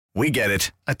We get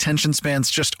it. Attention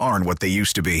spans just aren't what they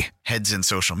used to be. Heads in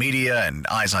social media and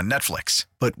eyes on Netflix.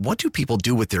 But what do people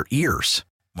do with their ears?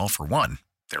 Well, for one,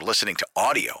 they're listening to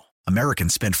audio.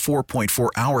 Americans spend 4.4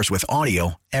 hours with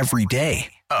audio every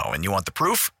day. Oh, and you want the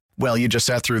proof? Well, you just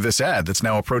sat through this ad that's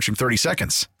now approaching 30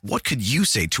 seconds. What could you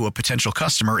say to a potential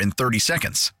customer in 30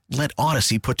 seconds? Let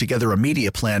Odyssey put together a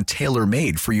media plan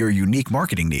tailor-made for your unique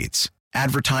marketing needs.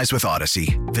 Advertise with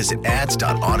Odyssey. Visit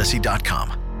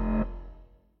ads.odyssey.com.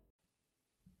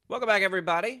 Welcome back,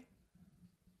 everybody.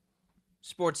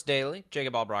 Sports Daily,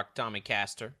 Jacob Albrock, Tommy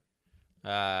Castor.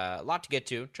 A lot to get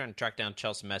to. Trying to track down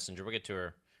Chelsea Messenger. We'll get to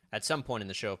her at some point in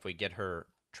the show if we get her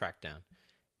tracked down.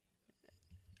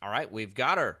 All right, we've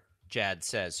got her, Jad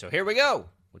says. So here we go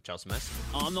with Chelsea Messenger.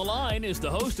 On the line is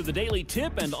the host of the Daily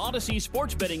Tip and Odyssey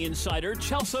sports betting insider,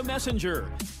 Chelsea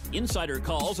Messenger. Insider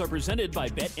calls are presented by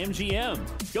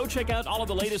BetMGM. Go check out all of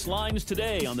the latest lines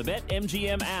today on the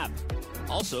BetMGM app.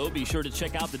 Also, be sure to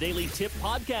check out the Daily Tip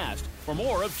podcast for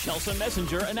more of Chelsea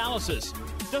Messenger analysis.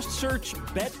 Just search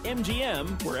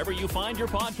BetMGM wherever you find your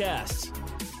podcasts.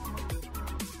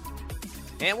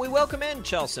 And we welcome in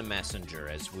Chelsea Messenger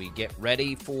as we get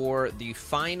ready for the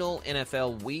final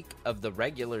NFL week of the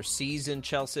regular season.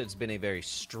 Chelsea, it's been a very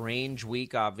strange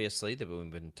week, obviously, that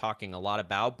we've been talking a lot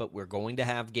about, but we're going to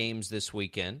have games this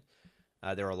weekend.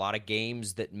 There are a lot of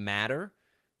games that matter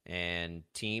and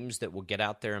teams that will get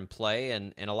out there and play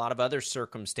and a lot of other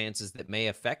circumstances that may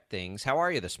affect things. How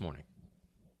are you this morning?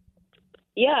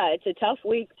 Yeah, it's a tough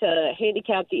week to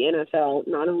handicap the NFL,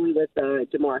 not only with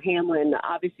Damar Hamlin.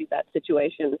 Obviously, that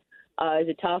situation is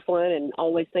a tough one, and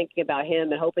always thinking about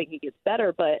him and hoping he gets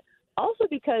better, but also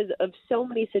because of so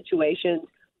many situations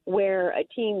where a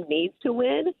team needs to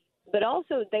win, but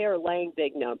also they are laying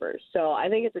big numbers. So I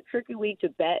think it's a tricky week to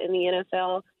bet in the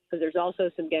NFL because there's also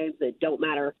some games that don't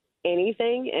matter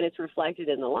anything, and it's reflected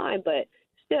in the line. But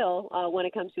still, when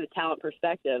it comes to a talent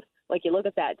perspective, like you look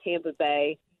at that Tampa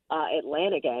Bay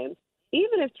Atlanta game,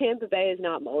 even if Tampa Bay is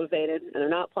not motivated and they're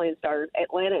not playing starters,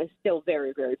 Atlanta is still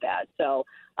very, very bad. So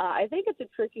I think it's a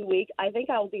tricky week. I think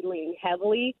I will be leaning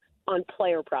heavily on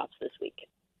player props this week.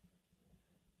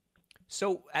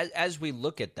 So as we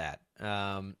look at that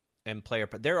and player,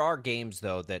 there are games,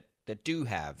 though, that do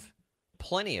have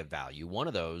plenty of value. One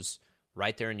of those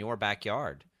right there in your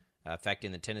backyard,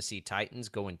 affecting the Tennessee Titans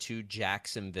going to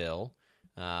Jacksonville.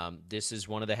 This is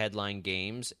one of the headline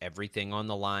games, everything on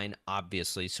the line,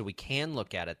 obviously, so we can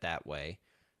look at it that way.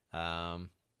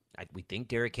 We think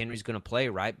Derrick Henry's going to play,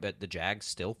 right? But the Jags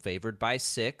still favored by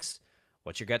 6.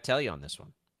 What's your gut tell you on this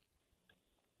one?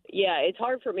 Yeah, it's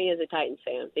hard for me as a Titans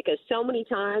fan because so many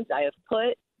times I have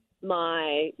put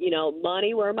my,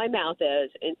 money where my mouth is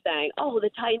and saying, oh,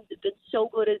 the Titans have been so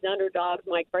good as underdogs.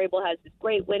 Mike Vrabel has this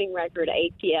great winning record at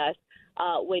ATS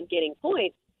when getting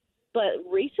points. But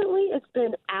recently, it's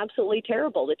been absolutely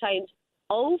terrible. The Titans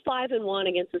 0-5-1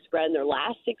 against the spread in their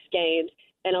last 6 games,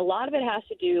 and a lot of it has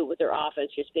to do with their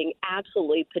offense just being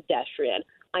absolutely pedestrian.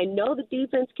 I know the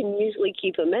defense can usually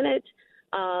keep them in it,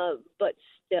 but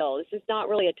still, this is not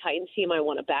really a Titans team I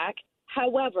want to back.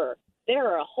 However, there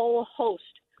are a whole host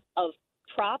of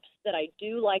props that I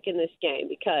do like in this game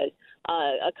because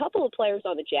a couple of players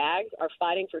on the Jags are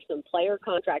fighting for some player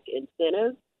contract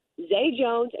incentives. Zay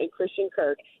Jones and Christian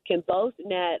Kirk can both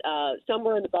net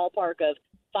somewhere in the ballpark of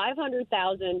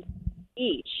 $500,000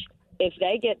 each if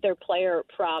they get their player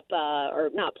prop,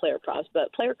 or not player props,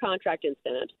 but player contract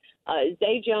incentives.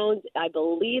 Zay Jones, I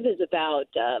believe, is about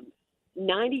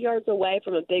 90 yards away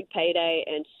from a big payday,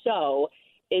 and so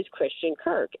is Christian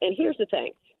Kirk. And here's the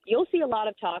thing. You'll see a lot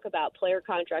of talk about player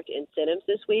contract incentives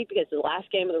this week because the last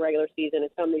game of the regular season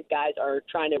and some of these guys are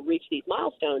trying to reach these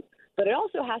milestones. But it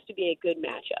also has to be a good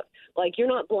matchup. Like, you're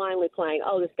not blindly playing,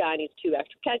 oh, this guy needs 2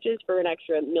 extra catches for an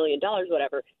extra $1 million,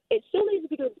 whatever. It still needs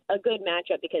to be a good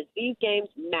matchup because these games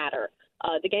matter.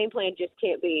 The game plan just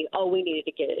can't be, oh, we needed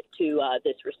to get it to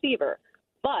this receiver.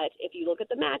 But if you look at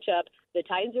the matchup, the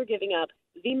Titans are giving up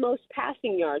the most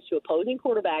passing yards to opposing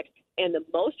quarterbacks and the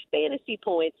most fantasy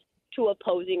points to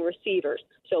opposing receivers.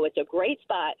 So it's a great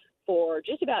spot for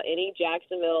just about any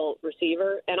Jacksonville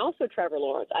receiver and also Trevor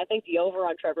Lawrence. I think the over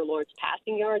on Trevor Lawrence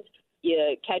passing yards,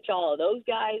 you catch all of those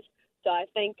guys. So I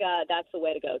think that's the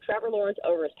way to go. Trevor Lawrence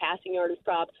over his passing yardage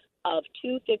prop of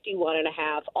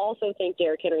 251.5. Also think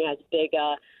Derrick Henry has a big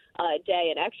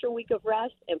day, an extra week of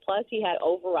rest, and plus he had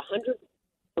over 100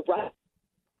 runs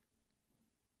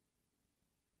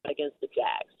against the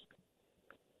Jags.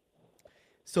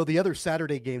 So the other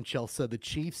Saturday game, Chelsea, the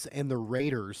Chiefs and the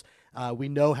Raiders. We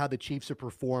know how the Chiefs have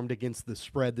performed against the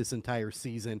spread this entire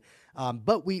season,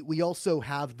 but we also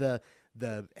have the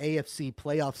the AFC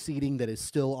playoff seeding that is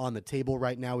still on the table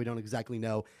right now. We don't exactly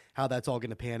know how that's all going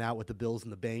to pan out with the Bills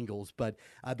and the Bengals, but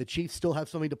the Chiefs still have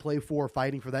something to play for,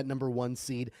 fighting for that number 1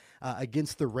 seed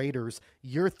against the Raiders.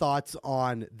 Your thoughts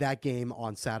on that game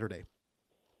on Saturday?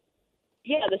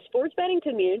 Yeah, the sports betting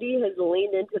community has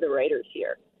leaned into the Raiders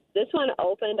here. This one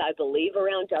opened, I believe,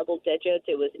 around double digits.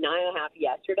 It was 9.5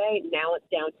 yesterday. Now it's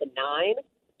down to 9.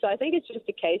 So I think it's just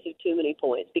a case of too many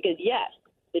points because, yes,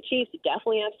 the Chiefs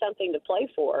definitely have something to play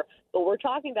for, but we're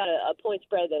talking about a point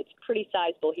spread that's pretty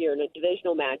sizable here in a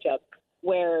divisional matchup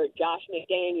where Josh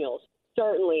McDaniels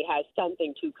certainly has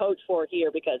something to coach for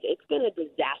here because it's been a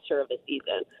disaster of a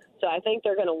season. So I think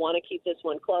they're going to want to keep this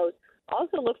one close.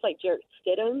 Also looks like Jarrett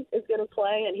Stidham is going to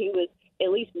play, and he was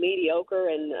at least mediocre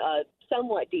and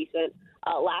somewhat decent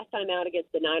last time out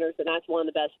against the Niners, and that's one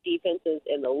of the best defenses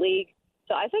in the league.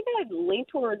 So I think I'd lean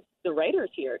towards the Raiders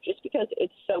here just because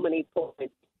it's so many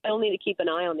points. I'll need to keep an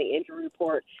eye on the injury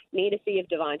report, need to see if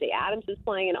Devontae Adams is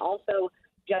playing, and also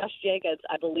Josh Jacobs,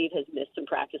 I believe, has missed some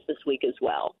practice this week as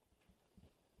well.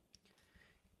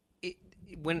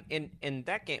 When in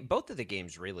that game, both of the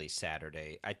games really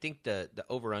Saturday, I think the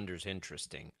over-under is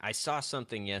interesting. I saw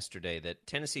something yesterday that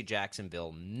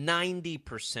Tennessee-Jacksonville,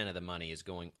 90% of the money is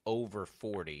going over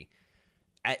 40.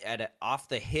 Off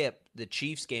the hip, the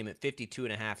Chiefs game at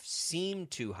 52.5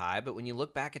 seemed too high, but when you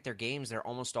look back at their games, they're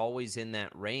almost always in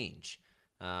that range.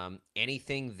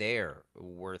 Anything there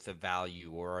worth of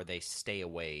value, or are they stay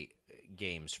away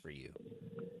games for you?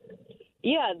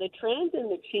 Yeah, the trends in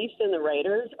the Chiefs and the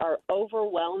Raiders are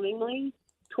overwhelmingly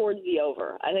towards the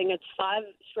over. I think it's 5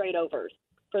 straight overs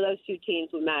for those two teams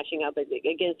with matching up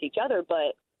against each other.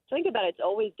 But think about it, it's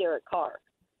always Derek Carr.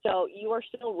 So you are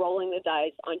still rolling the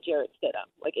dice on Jarrett Stidham.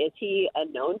 Like, is he a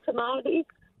known commodity?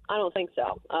 I don't think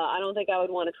so. I don't think I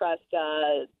would want to trust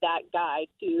that guy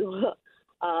to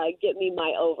get me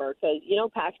my over because,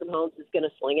 Patrick Mahomes is going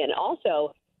to sling it. And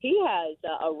also, he has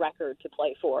a record to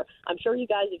play for. I'm sure you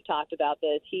guys have talked about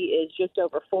this. He is just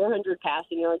over 400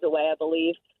 passing yards away, I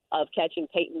believe, of catching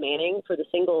Peyton Manning for the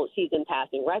single-season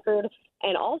passing record.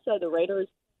 And also the Raiders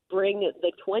bring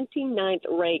the 29th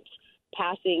ranked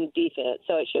passing defense.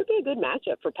 So it should be a good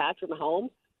matchup for Patrick Mahomes.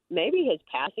 Maybe his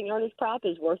passing yardage prop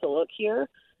is worth a look here.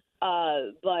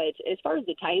 But as far as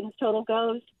the Titans total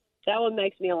goes, that one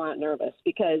makes me a lot nervous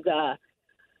because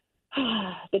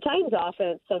the Titans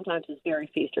offense sometimes is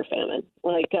very feast or famine.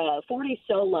 40 is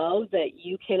so low that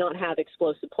you cannot have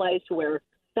explosive plays to where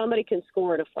somebody can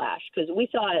score in a flash. Because we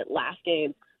saw it last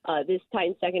game. This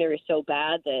Titans secondary is so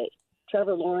bad that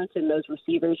Trevor Lawrence and those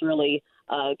receivers really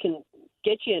can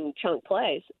get you in chunk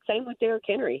plays. Same with Derrick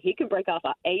Henry. He can break off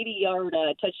an 80-yard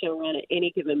touchdown run at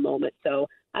any given moment. So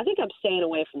I think I'm staying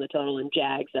away from the total in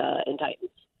Jags and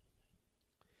Titans.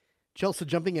 Chelsea,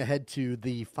 jumping ahead to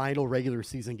the final regular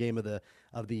season game of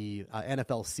the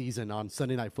NFL season on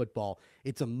Sunday Night Football,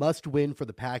 it's a must-win for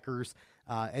the Packers,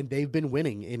 and they've been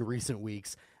winning in recent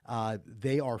weeks.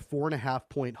 They are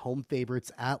 4.5-point home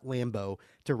favorites at Lambeau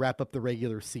to wrap up the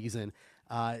regular season.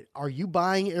 Are you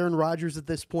buying Aaron Rodgers at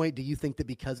this point? Do you think that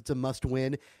because it's a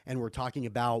must-win and we're talking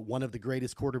about one of the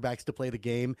greatest quarterbacks to play the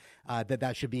game,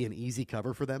 that should be an easy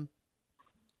cover for them?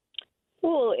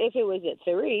 Well, if it was at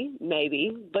 3,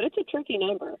 maybe, but it's a tricky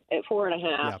number at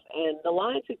 4.5, and the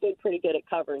Lions have been pretty good at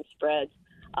covering spreads.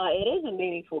 It is a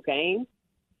meaningful game,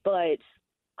 but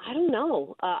I don't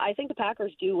know. I think the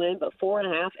Packers do win, but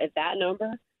 4.5 at that number,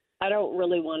 I don't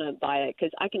really want to buy it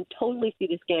because I can totally see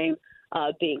this game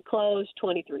being close,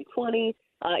 23-20,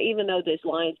 even though this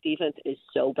Lions defense is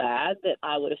so bad that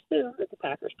I would assume that the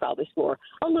Packers probably score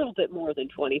a little bit more than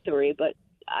 23, but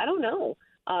I don't know.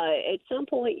 At some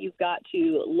point, you've got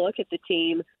to look at the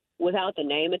team without the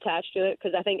name attached to it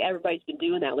because I think everybody's been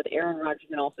doing that with Aaron Rodgers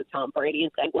and also Tom Brady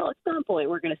and saying, well, at some point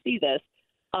we're going to see this.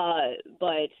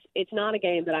 But it's not a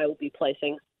game that I will be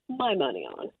placing my money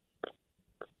on.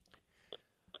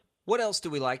 What else do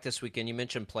we like this weekend? You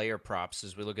mentioned player props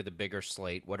as we look at the bigger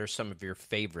slate. What are some of your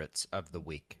favorites of the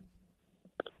week?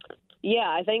 Yeah,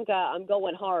 I think I'm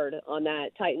going hard on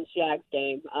that Titans-Jags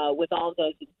game with all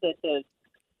those incentives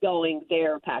going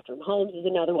there. Patrick Mahomes is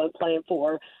another one playing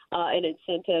for an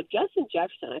incentive. Justin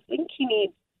Jefferson, I think he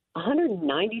needs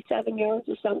 197 yards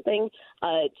or something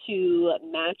to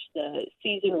match the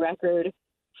season record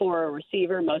for a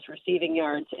receiver, most receiving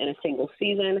yards in a single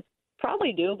season.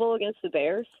 Probably doable against the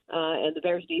Bears, and the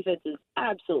Bears' defense is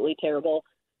absolutely terrible.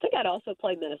 I think I'd also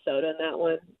play Minnesota in that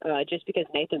one just because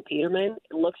Nathan Peterman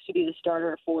looks to be the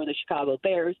starter for the Chicago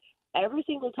Bears. Every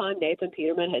single time Nathan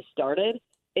Peterman has started,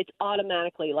 it's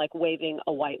automatically like waving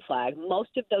a white flag.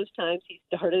 Most of those times he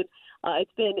started,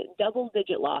 it's been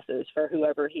double-digit losses for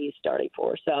whoever he's starting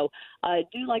for. So I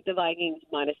do like the Vikings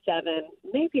 -7.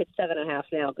 Maybe it's 7.5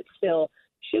 now, but still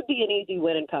should be an easy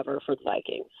win and cover for the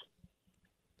Vikings.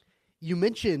 You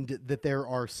mentioned that there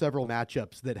are several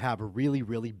matchups that have really,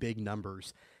 really big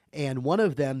numbers. And one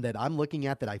of them that I'm looking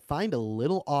at that I find a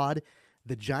little odd,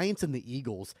 the Giants and the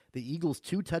Eagles. The Eagles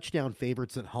 2-touchdown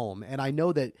favorites at home. And I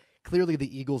know that clearly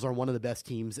the Eagles are one of the best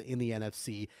teams in the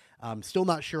NFC. Still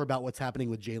not sure about what's happening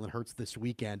with Jalen Hurts this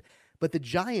weekend. But the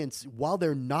Giants, while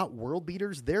they're not world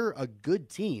beaters, they're a good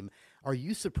team. Are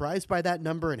you surprised by that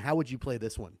number, and how would you play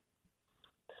this one?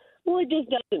 Well, it just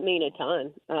doesn't mean a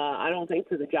ton, I don't think,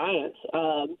 for the Giants.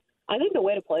 I think the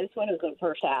way to play this one is in the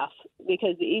first half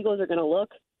because the Eagles are going to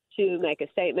look to make a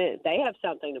statement. They have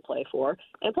something to play for.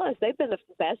 And plus, they've been the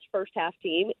best first-half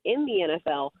team in the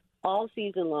NFL all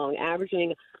season long,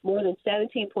 averaging more than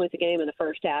 17 points a game in the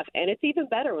first half. And it's even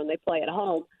better when they play at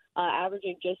home,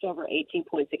 averaging just over 18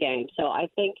 points a game. So I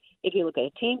think if you look at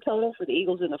a team total for the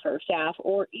Eagles in the first half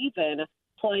or even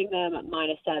playing them at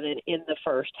 -7 in the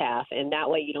first half, and that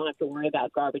way you don't have to worry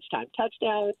about garbage time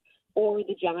touchdowns or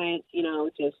the Giants,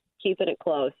 just keeping it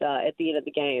close at the end of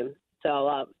the game.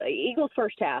 So Eagles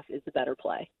first half is the better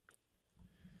play.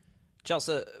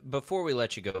 Chelsea, before we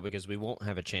let you go, because we won't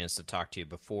have a chance to talk to you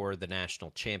before the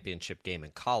national championship game in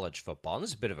college football, and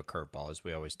this is a bit of a curveball as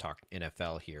we always talk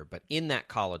NFL here, but in that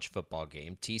college football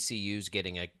game, TCU's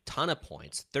getting a ton of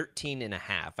points,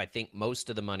 13.5. I think most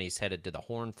of the money's headed to the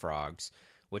Horned Frogs,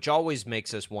 which always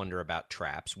makes us wonder about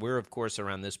traps. We're, of course,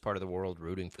 around this part of the world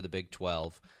rooting for the Big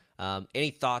 12.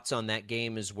 Any thoughts on that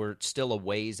game as we're still a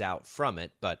ways out from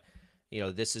it, but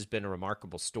this has been a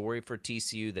remarkable story for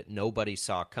TCU that nobody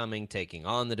saw coming, taking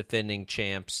on the defending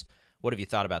champs. What have you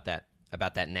thought about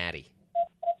that natty?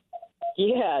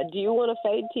 Yeah, do you want to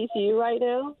fade TCU right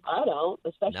now? I don't,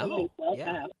 especially with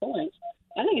 12.5 points.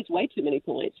 I think it's way too many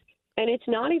points. And it's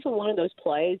not even one of those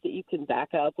plays that you can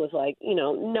back up with,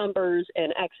 numbers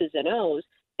and X's and O's.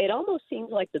 It almost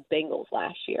seems like the Bengals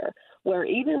last year, where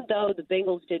even though the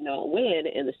Bengals did not win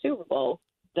in the Super Bowl,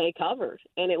 they covered.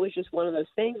 And it was just one of those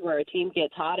things where a team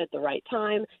gets hot at the right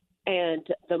time and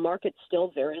the market's still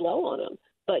very low on them.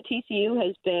 But TCU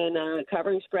has been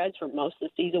covering spreads for most of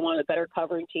the season, one of the better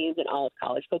covering teams in all of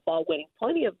college football, winning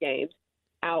plenty of games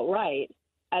outright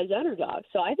as underdogs.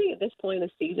 So I think at this point in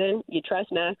the season, you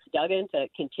trust Max Duggan to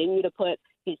continue to put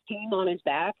his team on his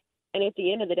back. And at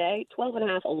the end of the day,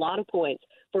 12.5, a lot of points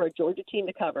for a Georgia team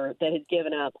to cover that has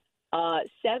given up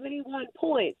 71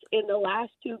 points in the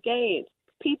last 2 games.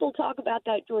 People talk about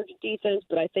that Georgia defense,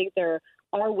 but I think there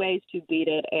are ways to beat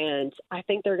it, and I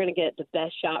think they're going to get the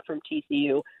best shot from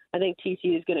TCU. I think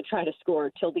TCU is going to try to score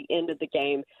till the end of the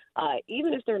game,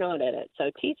 even if they're not in it.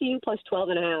 So TCU plus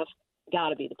 12.5, got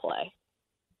to be the play.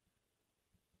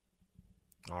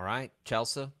 All right,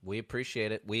 Chelsea, we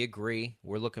appreciate it. We agree.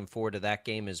 We're looking forward to that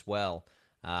game as well.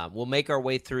 We'll make our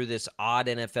way through this odd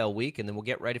NFL week, and then we'll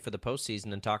get ready for the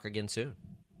postseason and talk again soon.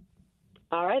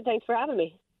 All right, thanks for having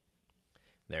me.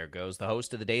 There goes the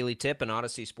host of the Daily Tip and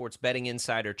Odyssey Sports Betting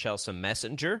Insider, Chelsea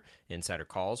Messenger. Insider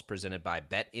calls presented by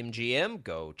BetMGM.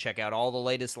 Go check out all the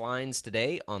latest lines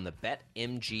today on the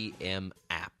BetMGM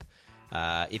app.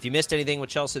 If you missed anything with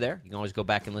Chelsea there, you can always go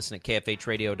back and listen at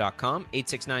KFHradio.com.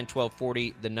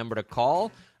 869-1240, the number to call.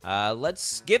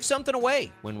 Let's give something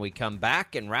away when we come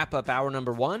back and wrap up hour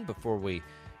number 1 before we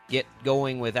get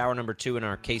going with hour number 2 and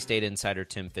our K-State insider,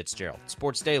 Tim Fitzgerald.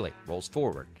 Sports Daily rolls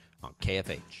forward on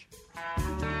KFH.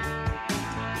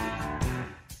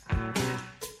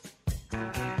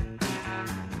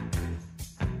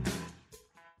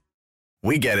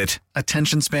 We get it.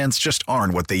 Attention spans just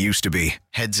aren't what they used to be.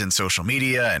 Heads in social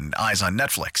media and eyes on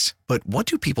Netflix. But what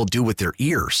do people do with their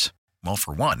ears? Well,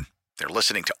 for one, they're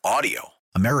listening to audio.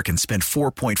 Americans spend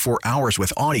 4.4 hours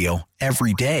with audio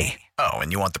every day. Oh,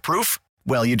 and you want the proof?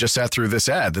 Well, you just sat through this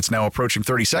ad that's now approaching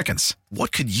 30 seconds.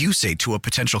 What could you say to a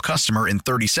potential customer in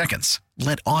 30 seconds?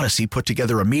 Let Odyssey put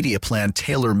together a media plan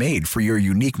tailor-made for your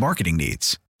unique marketing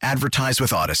needs. Advertise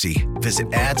with Odyssey.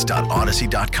 Visit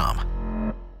ads.odyssey.com.